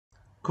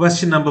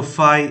Question number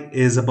 5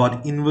 is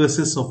about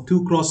inverses of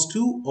 2 cross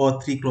 2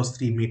 or 3 cross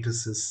 3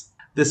 matrices.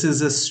 This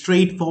is a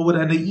straightforward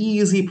and an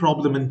easy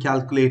problem in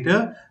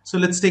calculator. So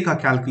let's take our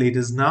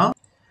calculators now.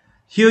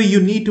 Here you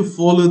need to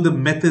follow the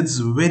methods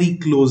very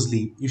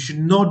closely. You should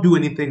not do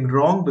anything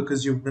wrong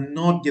because you will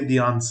not get the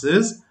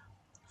answers.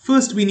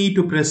 First we need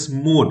to press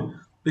mode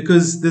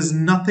because there's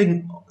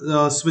nothing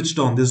switched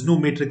on. There's no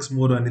matrix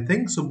mode or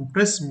anything. So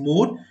press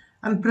mode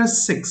and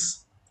press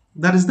 6.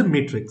 That is the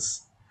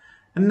matrix.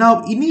 And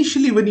now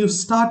initially when you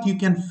start, you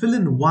can fill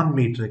in one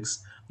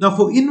matrix. Now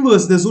for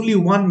inverse, there's only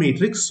one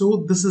matrix,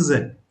 so this is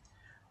it.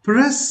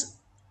 Press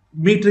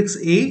matrix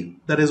A,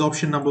 that is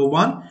option number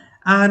 1,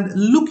 and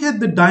look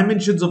at the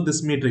dimensions of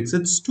this matrix.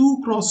 It's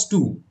 2 cross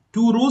 2,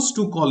 2 rows,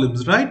 2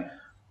 columns, right?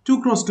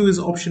 2 cross 2 is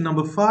option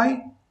number 5,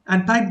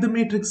 and type the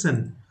matrix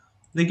in.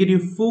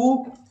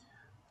 -4,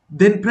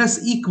 then press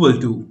equal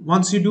to.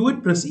 Once you do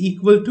it, press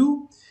equal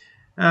to,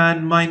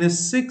 and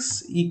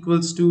 -6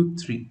 equals to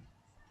 3.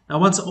 Now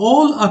once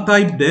all are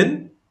typed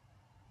in,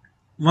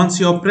 once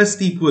you're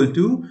pressed equal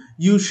to,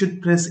 you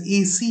should press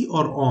AC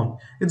or on.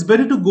 It's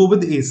better to go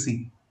with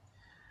AC.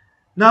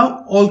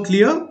 Now all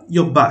clear,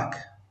 you're back.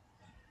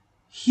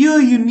 Here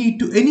you need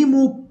to,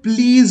 anymore,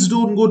 please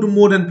don't go to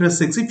mode and press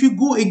 6. If you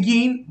go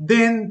again,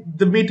 then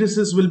the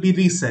matrices will be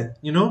reset,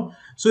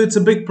 So it's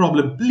a big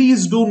problem.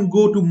 Please don't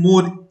go to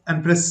mode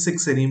and press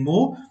 6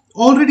 anymore.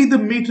 Already the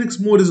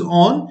matrix mode is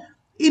on.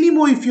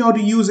 Anymore, if you have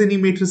to use any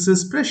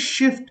matrices, press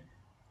shift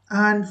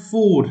and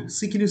 4.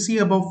 See, can you see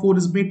above 4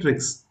 is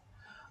matrix?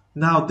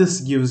 Now this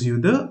gives you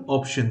the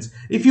options.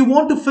 If you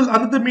want to fill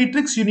another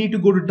matrix, you need to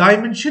go to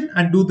dimension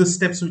and do the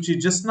steps which you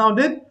just now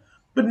did.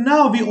 But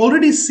now we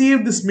already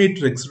saved this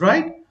matrix,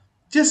 right?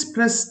 Just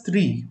press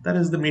 3. That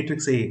is the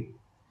matrix A.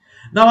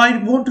 Now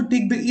I want to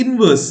take the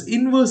inverse.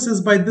 Inverse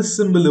is by this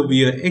symbol over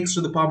here. X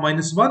to the power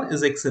 -1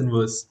 is x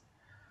inverse.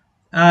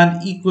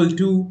 And equal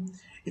to,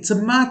 it's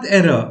a math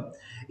error.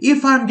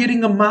 If I'm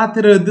getting a math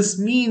error, this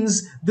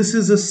means this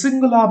is a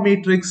singular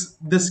matrix.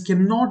 This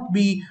cannot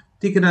be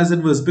taken as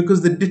inverse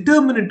because the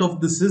determinant of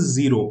this is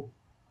 0.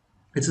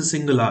 It's a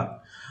singular.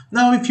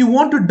 Now, if you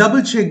want to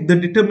double check the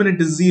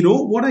determinant is 0,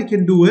 what I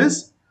can do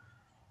is,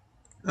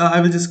 I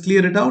will just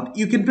clear it out.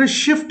 You can press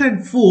shift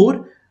and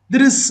 4.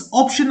 There is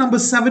option number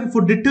 7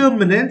 for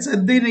determinants,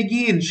 and then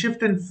again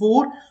shift and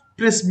 4,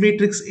 press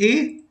matrix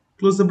A,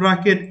 close the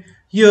bracket.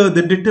 Here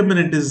the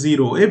determinant is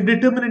 0. If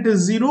determinant is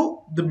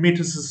 0, the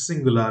matrix is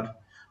singular.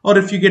 Or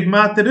if you get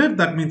math error,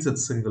 that means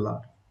it's singular.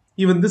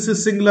 Even this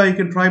is singular, you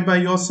can try by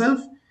yourself.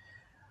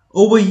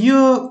 Over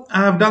here,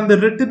 I have done the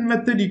written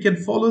method. You can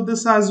follow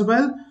this as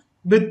well.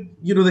 But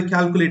the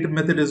calculator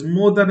method is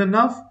more than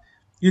enough.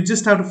 You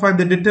just have to find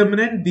the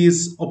determinant.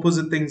 These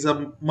opposite things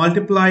are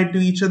multiplied to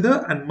each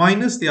other and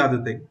minus the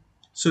other thing.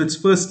 So it's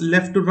first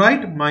left to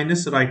right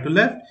minus right to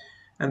left.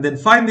 And then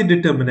find the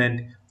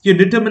determinant. Your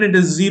determinant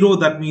is 0.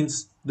 That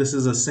means this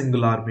is a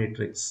singular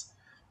matrix.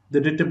 The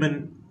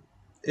determinant,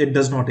 it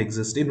does not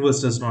exist.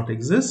 Inverse does not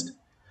exist.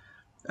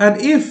 And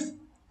if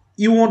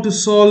you want to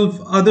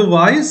solve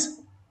otherwise,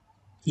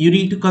 you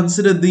need to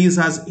consider these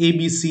as A,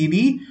 B, C,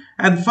 D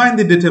and find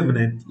the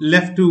determinant.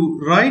 Left to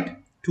right,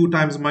 2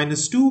 times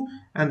 -2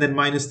 and then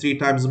 -3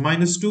 times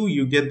 -2.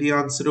 You get the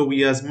answer over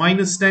here as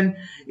 -10.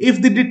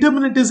 If the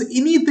determinant is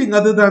anything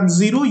other than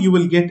 0, you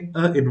will get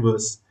an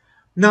inverse.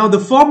 Now the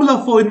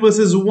formula for inverse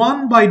is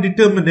 1 by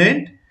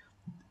determinant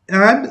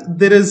and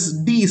there is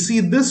D.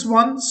 See, this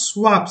one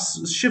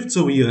shifts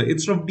over here.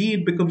 Instead of D,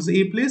 it becomes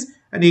A place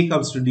and A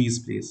comes to D's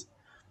place.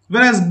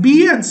 Whereas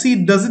B and C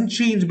doesn't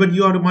change, but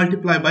you have to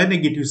multiply by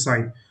negative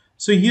sign.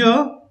 So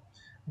here,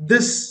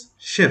 this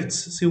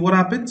shifts. See what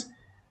happens?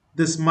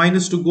 This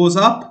 -2 goes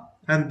up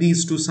and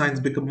these two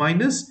signs become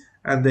minus.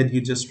 And then you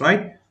just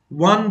write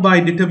 1 by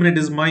determinant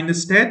is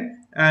 -10.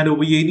 And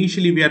over here,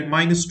 initially we had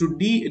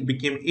 -2D, it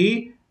became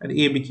A and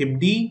A became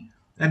D.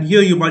 And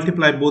here you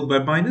multiply both by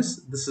minus.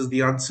 This is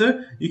the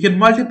answer. You can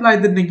multiply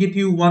the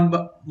negative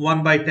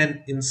 1 by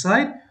 10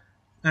 inside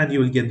and you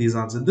will get these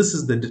answers. This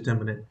is the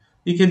determinant.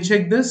 You can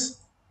check this.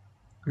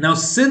 Now,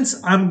 since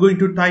I'm going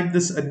to type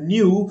this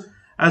anew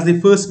as the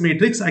first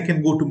matrix, I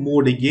can go to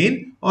mode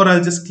again, or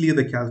I'll just clear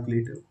the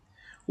calculator.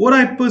 What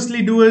I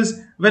personally do is,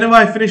 whenever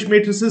I finish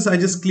matrices, I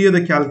just clear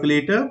the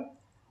calculator,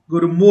 go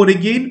to mode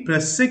again,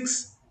 press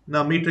 6.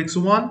 Now, matrix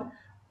 1,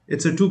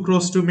 it's a 2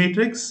 cross 2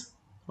 matrix,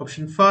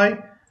 option 5,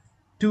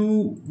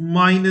 2,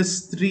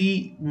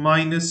 -3,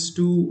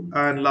 -2,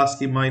 and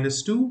lastly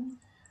 -2.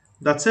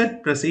 That's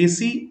it. Press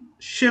AC,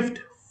 shift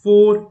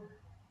 4.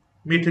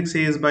 Matrix A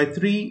is by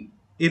 3,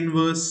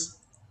 inverse,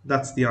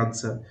 that's the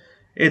answer.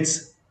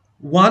 It's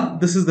 1,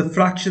 this is the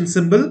fraction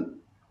symbol,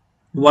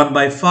 1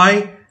 by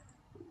 5,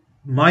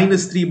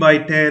 -3 by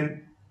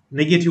 10,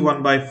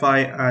 -1 by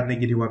 5, and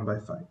 -1 by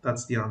 5.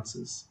 That's the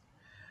answers.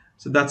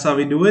 So that's how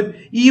we do it.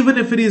 Even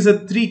if it is a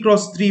 3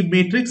 cross 3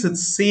 matrix,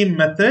 it's same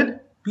method.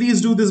 Please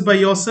do this by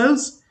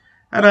yourselves,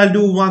 and I'll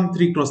do one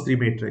 3 cross 3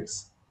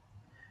 matrix.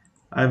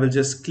 I will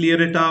just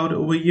clear it out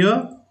over here.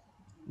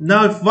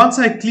 Now, if once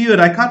I clear,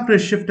 I can't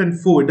press shift and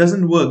 4. It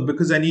doesn't work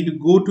because I need to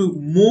go to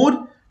mode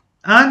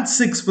and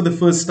 6 for the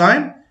first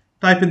time.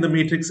 Type in the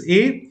matrix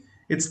A.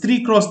 It's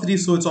 3 cross 3,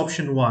 so it's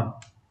option 1.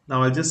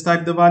 Now I'll just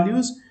type the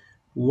values.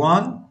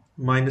 1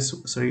 minus,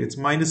 sorry, it's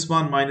minus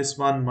 1, minus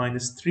 1,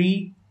 minus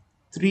 3,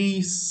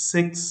 3,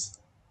 6,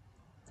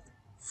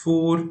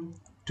 4,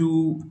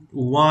 2,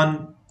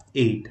 1,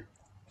 8.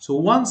 So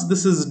once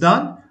this is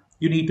done,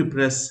 you need to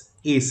press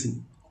AC.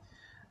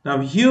 Now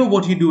here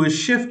what you do is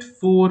shift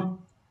 4,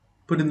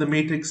 put in the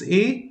matrix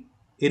A,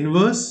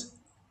 inverse.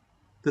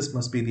 This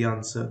must be the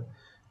answer.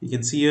 You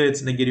can see here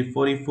it's negative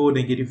 44,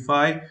 negative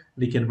 5,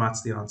 and you can match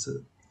the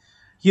answer.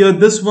 Here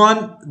this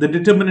one, the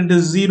determinant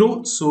is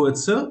 0, so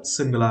it's a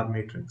singular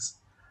matrix.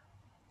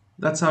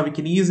 That's how we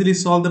can easily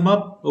solve them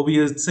up. Over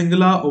here it's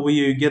singular, over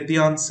here you get the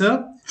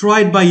answer.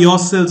 Try it by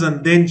yourselves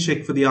and then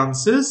check for the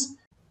answers.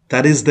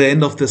 That is the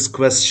end of this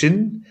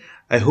question.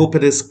 I hope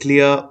it is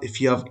clear.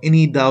 If you have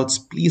any doubts,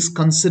 please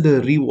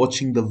consider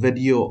rewatching the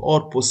video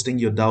or posting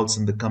your doubts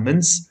in the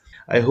comments.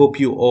 I hope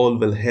you all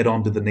will head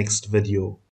on to the next video.